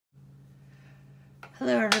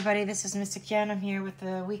Hello everybody, this is Mystic Jen. I'm here with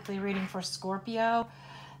the weekly reading for Scorpio,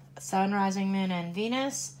 Sun, Rising, Moon, and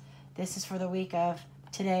Venus. This is for the week of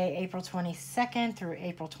today, April 22nd through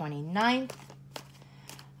April 29th.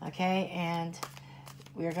 Okay, and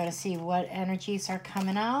we're going to see what energies are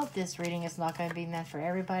coming out. This reading is not going to be meant for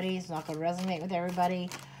everybody. It's not going to resonate with everybody.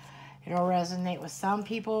 It'll resonate with some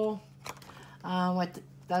people. What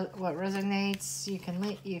resonates, you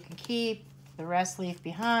can keep. The rest leave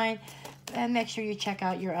behind. And make sure you check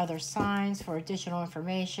out your other signs for additional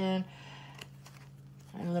information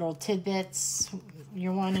and little tidbits.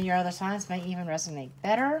 Your one and your other signs may even resonate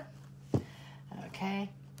better. Okay.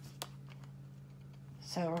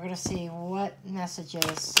 So we're going to see what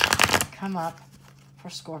messages come up for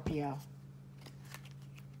Scorpio.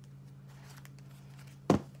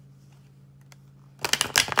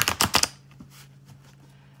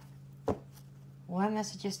 What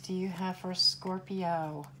messages do you have for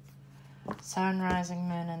Scorpio? Sun, Rising,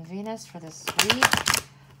 Moon, and Venus for this week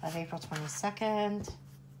of April 22nd.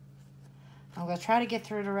 I'm going to try to get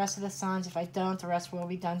through the rest of the signs. If I don't, the rest will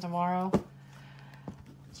be done tomorrow.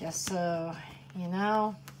 Just so you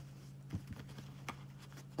know.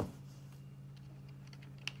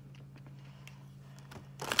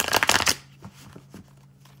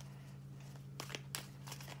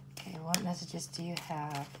 Okay, what messages do you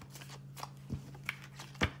have?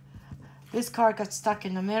 This card got stuck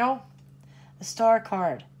in the middle. The Star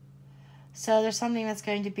card. So there's something that's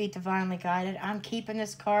going to be divinely guided. I'm keeping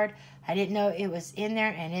this card. I didn't know it was in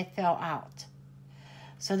there and it fell out.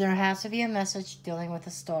 So there has to be a message dealing with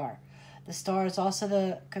the star. The star is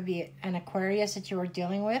also could be an Aquarius that you are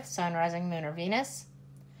dealing with, Sun, Rising, Moon, or Venus.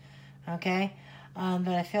 Okay?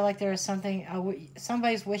 But I feel like there is something,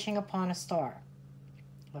 somebody's wishing upon a star.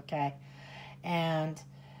 Okay? And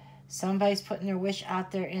somebody's putting their wish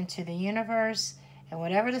out there into the universe. And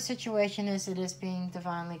whatever the situation is, it is being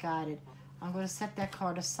divinely guided. I'm going to set that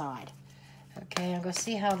card aside. Okay, I'm going to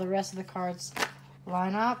see how the rest of the cards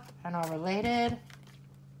line up and are related.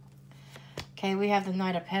 Okay, we have the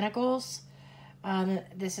Knight of Pentacles.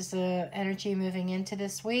 This is the energy moving into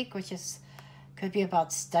this week, which could be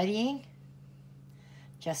about studying.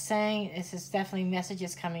 Just saying, this is definitely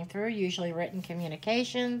messages coming through, usually written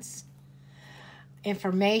communications,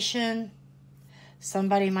 information.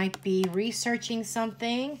 Somebody might be researching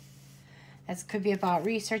something. That could be about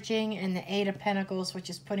researching. And the Eight of Pentacles, which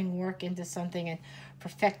is putting work into something and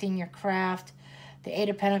perfecting your craft. The Eight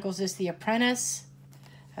of Pentacles is the apprentice.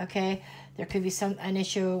 Okay. There could be an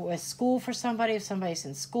issue with school for somebody, if somebody's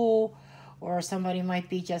in school. Or somebody might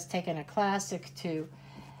be just taking a class to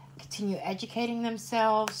continue educating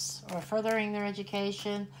themselves or furthering their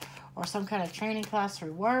education. Or some kind of training class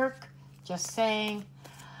through work. Just saying.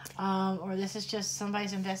 Or this is just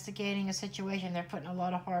somebody's investigating a situation they're putting a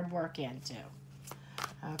lot of hard work into.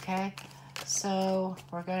 Okay, so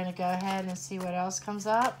we're going to go ahead and see what else comes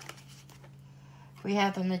up. We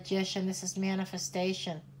have the Magician. This is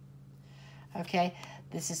manifestation. Okay,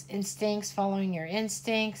 this is instincts, following your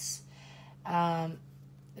instincts.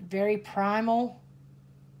 Very primal.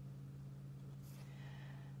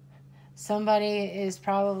 Somebody is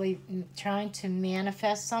probably trying to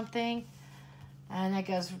manifest something. And that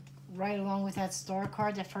goes right along with that Star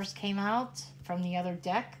card that first came out from the other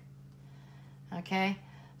deck. Okay,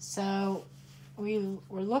 so we're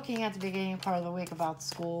looking at the beginning part of the week about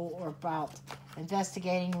school or about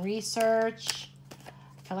investigating research.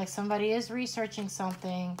 I feel like somebody is researching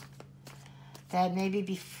something that maybe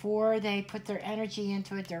before they put their energy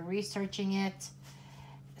into it, they're researching it.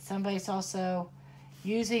 Somebody's also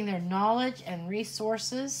using their knowledge and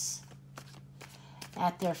resources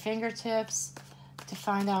at their fingertips to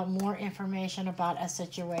find out more information about a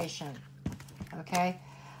situation. Okay?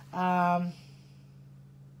 I'm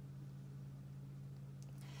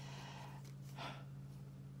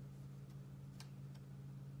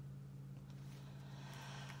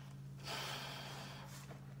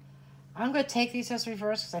going to take these as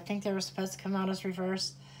reverse because I think they were supposed to come out as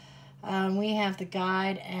reverse. We have the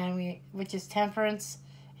Guide, which is Temperance,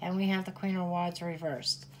 and we have the Queen of Wands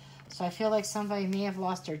reversed. So I feel like somebody may have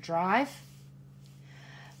lost their drive.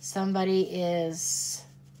 Somebody is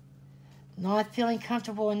not feeling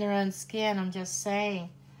comfortable in their own skin. I'm just saying.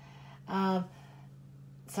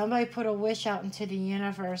 Somebody put a wish out into the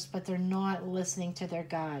universe, but they're not listening to their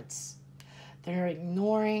guides. They're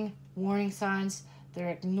ignoring warning signs. They're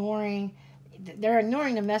ignoring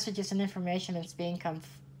the messages and information that's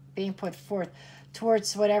being put forth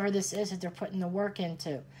towards whatever this is that they're putting the work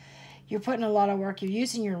into. You're putting a lot of work. You're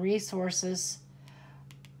using your resources.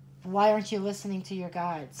 Why aren't you listening to your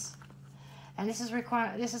guides? And this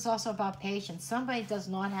is also about patience. Somebody does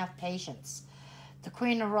not have patience. The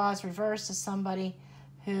Queen of Rods reversed is somebody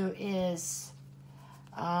who is,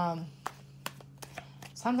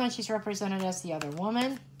 sometimes she's represented as the other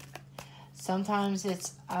woman. Sometimes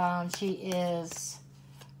it's she is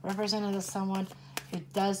represented as someone who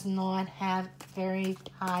does not have very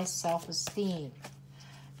high self-esteem.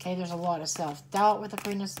 Okay, there's a lot of self-doubt with the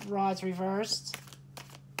Queen of Rods reversed.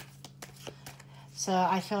 So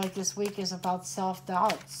I feel like this week is about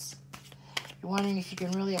self-doubts. You're wondering if you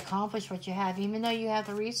can really accomplish what you have, even though you have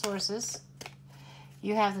the resources.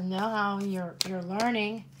 You have the know-how, you're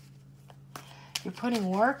learning, you're putting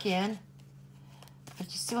work in,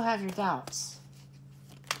 but you still have your doubts.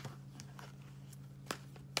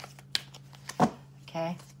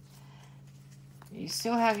 Okay? You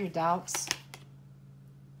still have your doubts.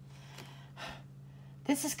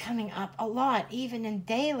 This is coming up a lot, even in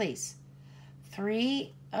dailies.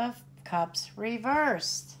 3 of Cups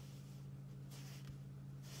reversed.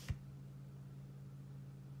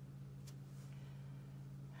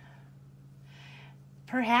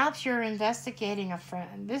 Perhaps you're investigating a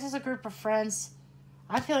friend. This is a group of friends.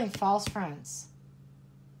 I'm feeling false friends.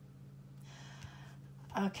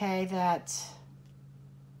 Okay, that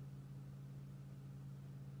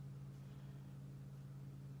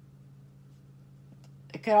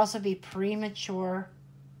it could also be premature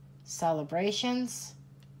celebrations.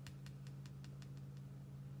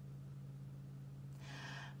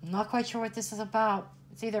 I'm not quite sure what this is about.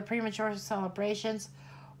 It's either premature celebrations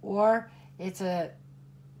or it's a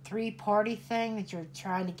 3-party thing that you're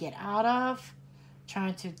trying to get out of,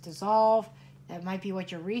 trying to dissolve. That might be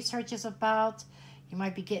what your research is about. You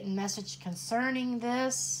might be getting message concerning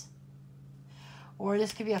this. Or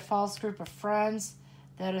this could be a false group of friends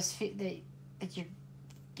that you're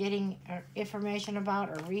getting information about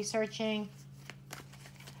or researching.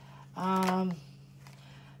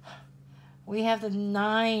 We have the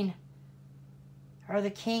 9 or the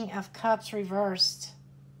King of Cups reversed.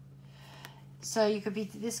 So you could be,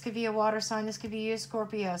 this could be a water sign. This could be you,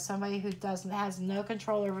 Scorpio, somebody who has no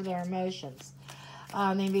control over their emotions.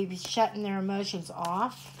 They may be shutting their emotions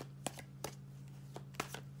off,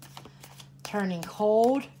 turning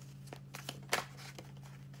cold.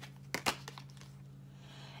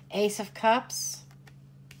 Ace of Cups.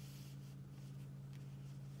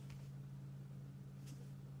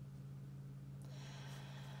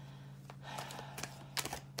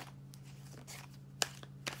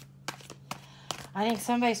 I think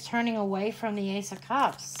somebody's turning away from the Ace of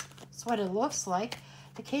Cups. That's what it looks like.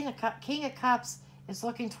 The King of Cups is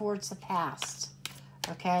looking towards the past,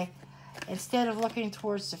 okay? Instead of looking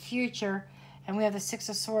towards the future, and we have the 6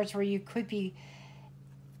 of Swords where you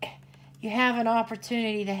have an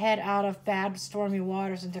opportunity to head out of bad, stormy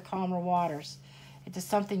waters into calmer waters, into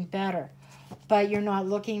something better, but you're not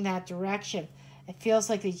looking that direction. It feels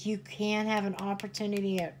like that you can have an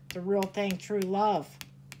opportunity at the real thing, true love.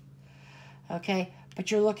 Okay,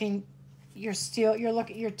 but you're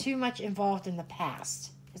too much involved in the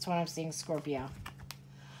past. That's what I'm seeing, Scorpio.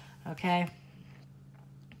 Okay?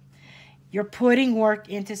 You're putting work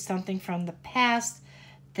into something from the past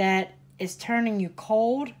that is turning you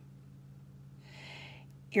cold.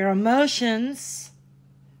 Your emotions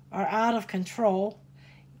are out of control.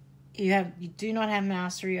 You do not have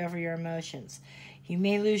mastery over your emotions. You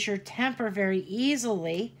may lose your temper very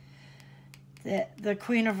easily. The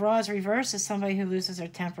Queen of Rods reversed is somebody who loses their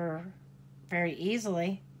temper very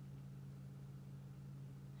easily.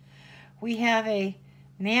 We have a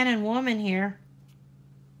man and woman here.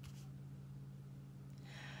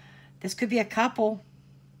 This could be a couple.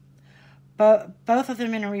 Both of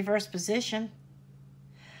them in a reverse position,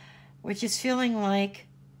 which is feeling like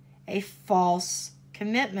a false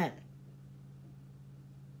commitment.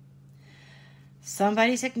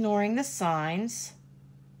 Somebody's ignoring the signs,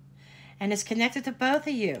 and it's connected to both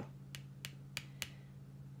of you.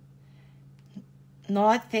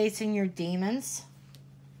 Not facing your demons,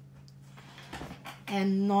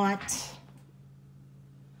 and not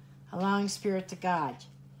allowing Spirit to guide.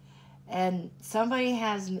 And somebody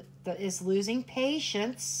is losing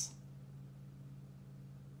patience.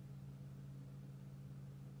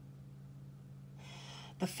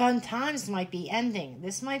 The fun times might be ending.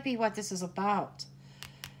 This might be what this is about.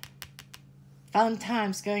 Fun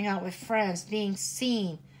times, going out with friends, being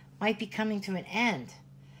seen, might be coming to an end.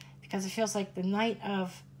 Because it feels like the Knight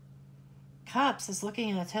of Cups is looking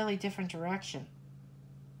in a totally different direction.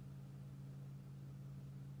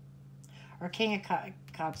 Or King of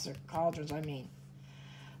Cups, or Cauldrons, I mean.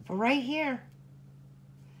 But right here,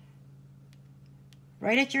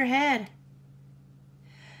 right at your head,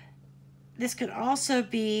 this could also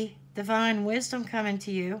be divine wisdom coming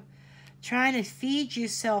to you, trying to feed you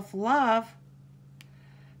self-love,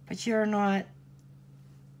 But you're not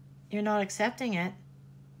accepting it.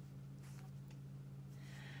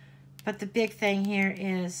 But the big thing here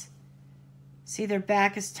is, see, their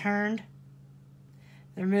back is turned.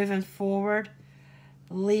 They're moving forward,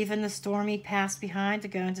 leaving the stormy past behind to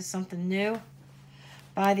go into something new.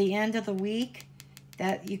 By the end of the week,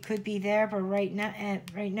 that you could be there, but right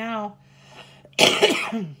now,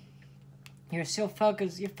 you're still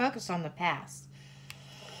focused. You're focused on the past.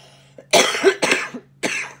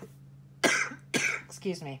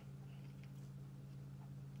 Excuse me.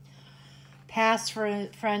 Past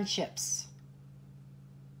friendships.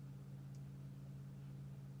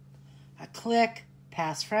 A clique,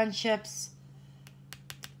 past friendships.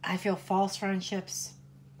 I feel false friendships.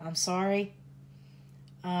 I'm sorry.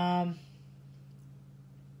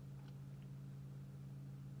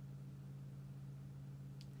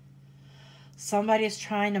 Somebody is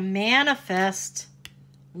trying to manifest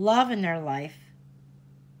love in their life.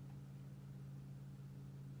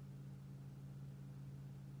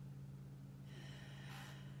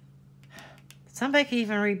 Somebody could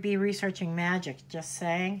even be researching magic, just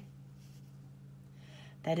saying.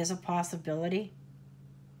 That is a possibility.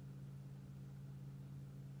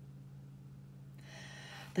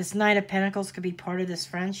 This Knight of Pentacles could be part of this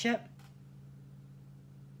friendship.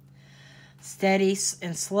 Steady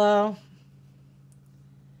and slow.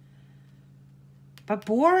 But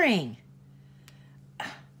boring.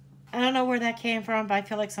 I don't know where that came from, but I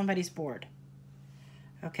feel like somebody's bored.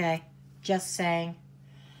 Okay? Just saying.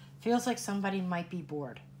 Feels like somebody might be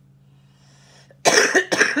bored.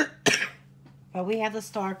 But we have the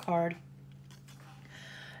Star card.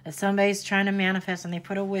 If somebody's trying to manifest and they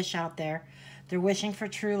put a wish out there, they're wishing for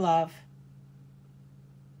true love.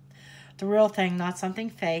 The real thing, not something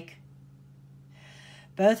fake.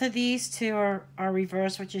 Both of these two are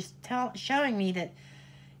reversed, which is showing me that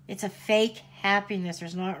it's a fake happiness.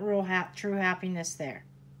 There's not real true happiness there.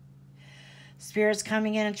 Spirit's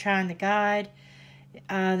coming in and trying to guide.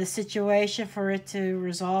 The situation for it to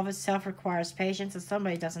resolve itself requires patience, and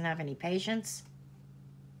somebody doesn't have any patience.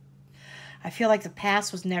 I feel like the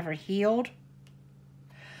past was never healed.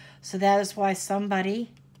 So that is why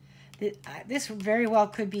somebody, this very well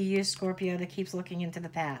could be you, Scorpio, that keeps looking into the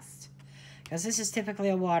past. Because this is typically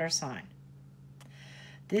a water sign.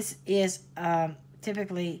 This is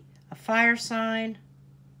typically a fire sign.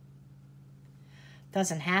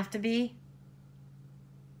 Doesn't have to be.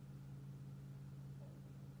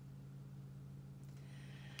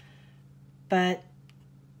 But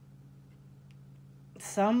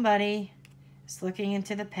somebody is looking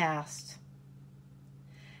into the past.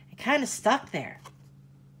 And kind of stuck there.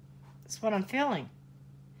 That's what I'm feeling.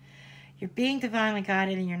 You're being divinely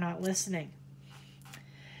guided and you're not listening.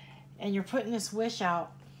 And you're putting this wish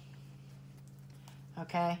out.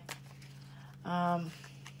 Okay? And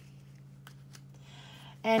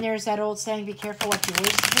there's that old saying, be careful what you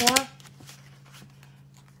wish for.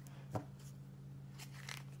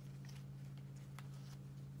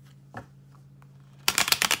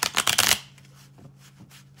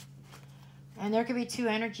 And there could be two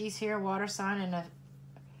energies here, water sign and a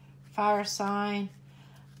fire sign.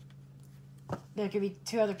 There could be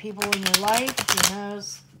two other people in your life, who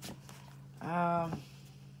knows.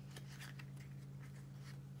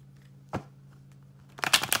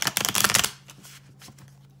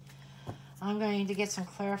 I'm going to get some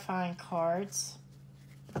clarifying cards.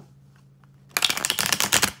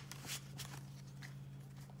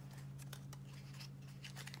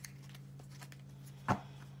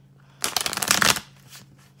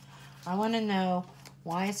 I want to know,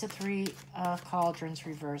 why is the Three of Cauldrons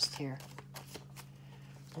reversed here?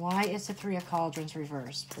 Why is the Three of Cauldrons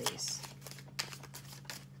reversed, please?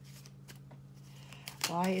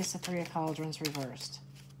 Why is the Three of Cauldrons reversed?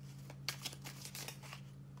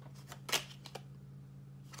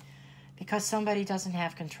 Because somebody doesn't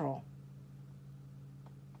have control.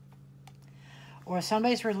 Or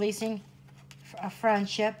somebody's releasing a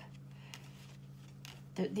friendship.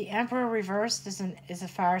 The Emperor reversed is a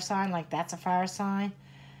fire sign, like that's a fire sign.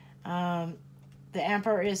 The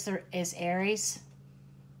Emperor is Aries.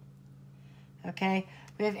 Okay,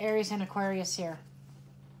 we have Aries and Aquarius here.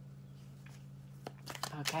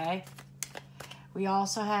 Okay, we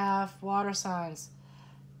also have water signs: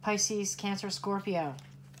 Pisces, Cancer, Scorpio.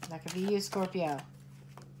 That could be you, Scorpio.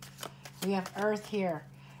 We have Earth here.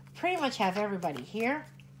 Pretty much have everybody here.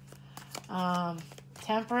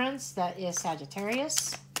 Temperance, that is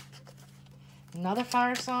Sagittarius. Another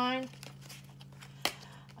fire sign.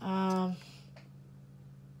 The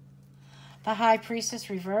High Priestess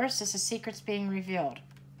reversed. This is secrets being revealed.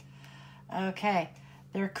 Okay.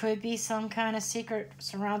 There could be some kind of secret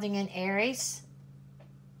surrounding an Aries.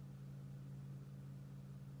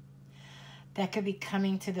 that could be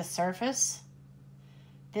coming to the surface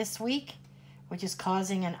this week, which is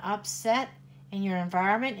causing an upset in your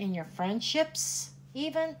environment, in your friendships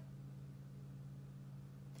even,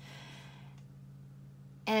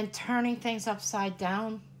 and turning things upside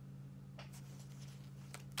down.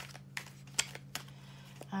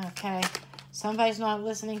 Okay, somebody's not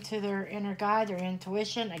listening to their inner guide, their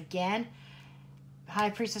intuition. Again, High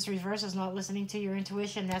Priestess Reverse is not listening to your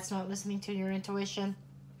intuition. That's not listening to your intuition.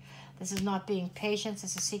 This is not being patient.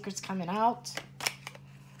 This is secrets coming out.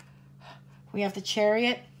 We have the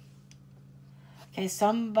Chariot. Okay,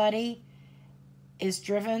 somebody is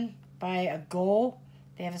driven by a goal.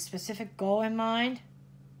 They have a specific goal in mind.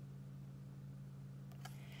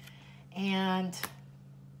 And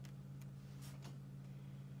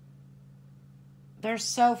they're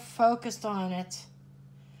so focused on it.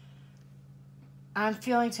 I'm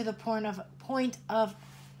feeling to the point of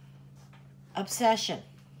obsession.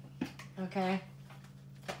 Okay?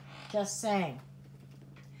 Just saying.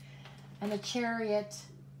 And the Chariot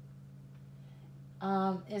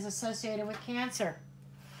is associated with Cancer.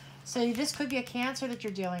 So this could be a Cancer that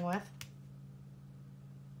you're dealing with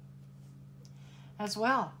as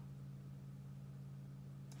well.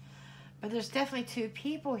 But there's definitely two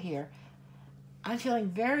people here. I'm feeling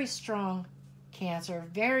very strong Cancer,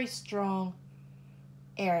 very strong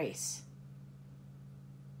Aries.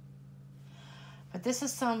 But this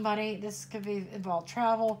is somebody, this could be involve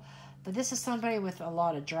travel, but this is somebody with a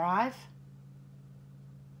lot of drive.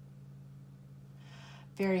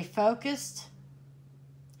 Very focused.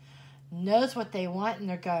 Knows what they want and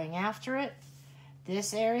they're going after it.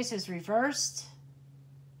 This Aries is reversed.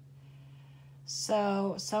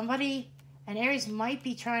 So an Aries might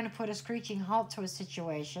be trying to put a screeching halt to a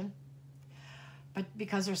situation. But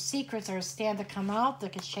because their secrets are a stand to come out,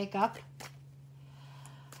 that could shake up.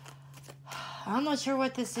 I'm not sure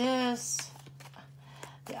what this is.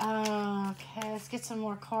 Okay, let's get some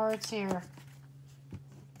more cards here.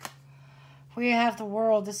 We have the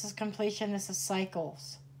World. This is completion. This is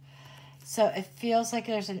cycles. So it feels like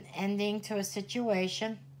there's an ending to a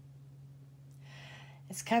situation.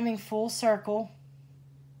 It's coming full circle.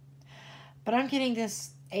 But I'm getting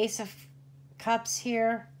this Ace of Cups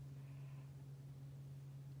here.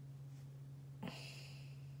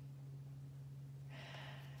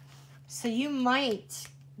 So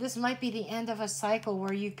this might be the end of a cycle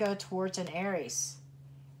where you go towards an Aries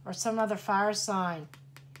or some other fire sign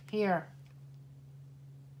here.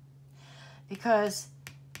 Because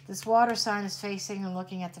this water sign is facing and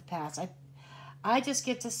looking at the past. I just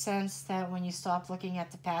get the sense that when you stop looking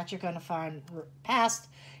at the past, you're going to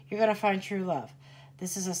find true love.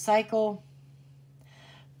 This is a cycle.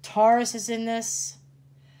 Taurus is in this.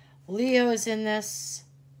 Leo is in this.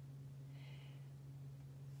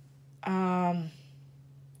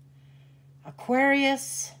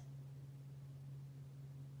 Aquarius.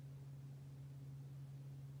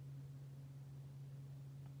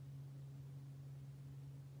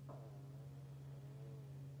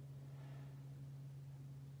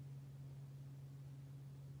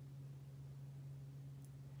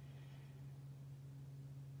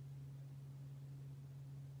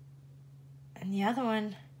 And the other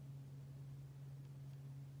one,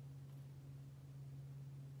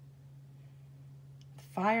 the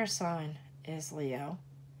fire sign is Leo,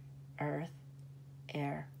 earth,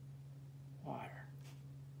 air, water.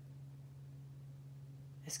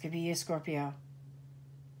 This could be you, Scorpio,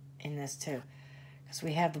 in this too. Because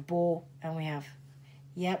we have the bull and we have,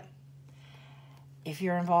 yep. If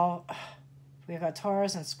you're involved, we've got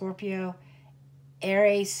Taurus and Scorpio,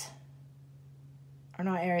 Aries, or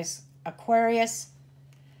not Aries, Aquarius.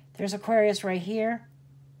 There's Aquarius right here.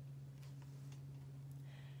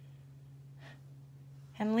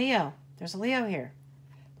 And Leo. There's a Leo here.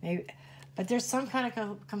 Maybe, but there's some kind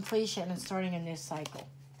of completion and starting a new cycle.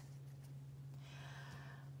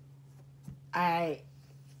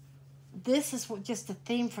 This is just the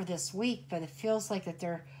theme for this week, but it feels like that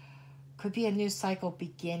there could be a new cycle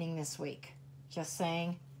beginning this week. Just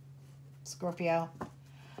saying, Scorpio.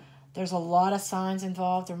 There's a lot of signs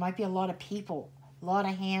involved. There might be a lot of people, a lot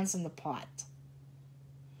of hands in the pot.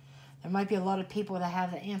 There might be a lot of people that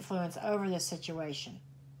have the influence over this situation.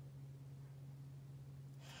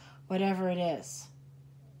 Whatever it is.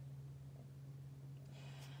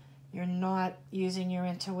 You're not using your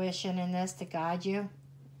intuition in this to guide you.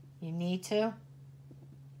 You need to.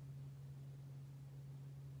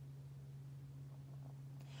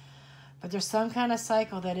 But there's some kind of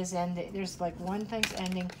cycle that is ending. There's like one thing's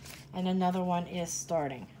ending and another one is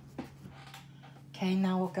starting. Okay,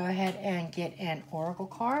 now we'll go ahead and get an oracle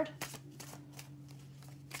card.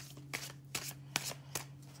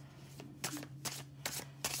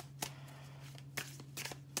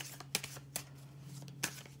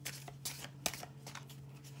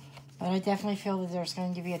 But I definitely feel that there's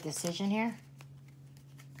going to be a decision here.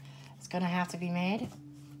 It's going to have to be made.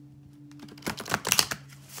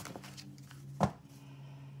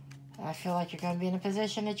 I feel like you're going to be in a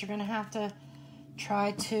position that you're going to have to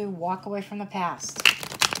try to walk away from the past.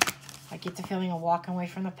 I get the feeling of walking away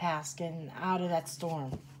from the past, getting out of that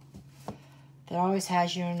storm that always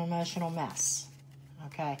has you in an emotional mess.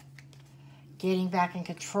 Okay? Getting back in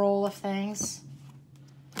control of things.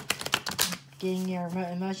 Getting your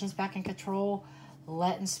emotions back in control.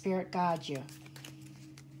 Letting Spirit guide you.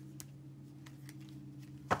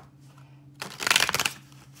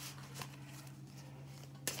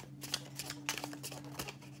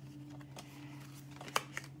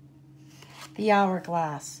 The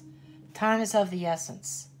hourglass. Time is of the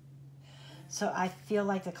essence. So I feel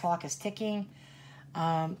like the clock is ticking.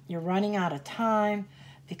 You're running out of time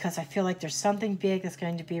because I feel like there's something big that's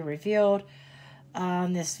going to be revealed.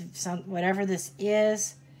 Whatever this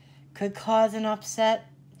is could cause an upset.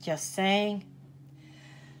 Just saying.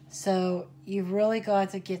 So you've really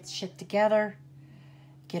got to get shit together.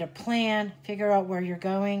 Get a plan. Figure out where you're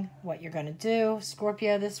going. What you're going to do,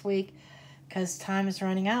 Scorpio, this week. Because time is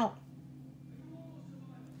running out.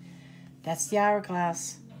 That's the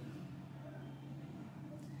hourglass.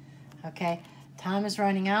 Okay, time is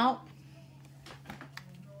running out.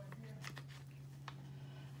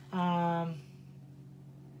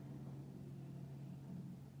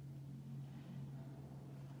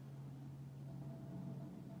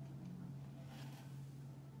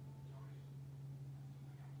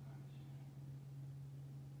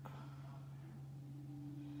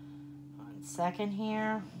 One second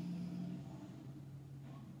here.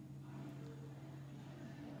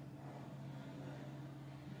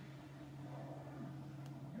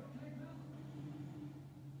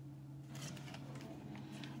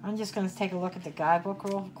 I'm just going to take a look at the guidebook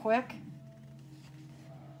real quick.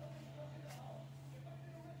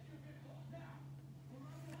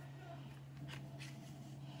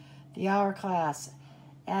 The hourglass.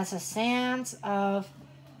 As the sands of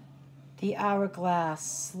the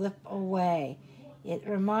hourglass slip away, it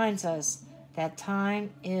reminds us that time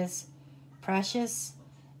is precious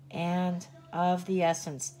and of the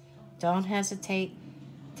essence. Don't hesitate.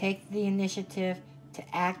 Take the initiative to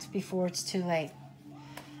act before it's too late.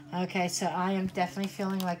 Okay, so I am definitely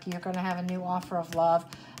feeling like you're going to have a new offer of love,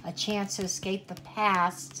 a chance to escape the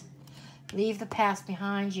past, leave the past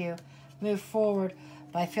behind you, move forward.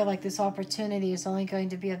 But I feel like this opportunity is only going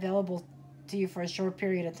to be available to you for a short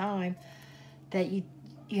period of time, that you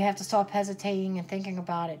have to stop hesitating and thinking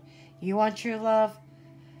about it. You want true love,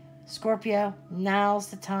 Scorpio, now's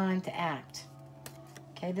the time to act.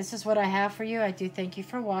 Okay, this is what I have for you. I do thank you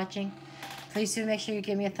for watching. Please do make sure you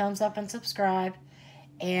give me a thumbs up and subscribe.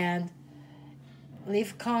 And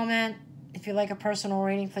leave a comment. If you like a personal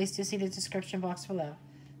reading, please do see the description box below.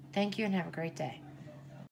 Thank you and have a great day.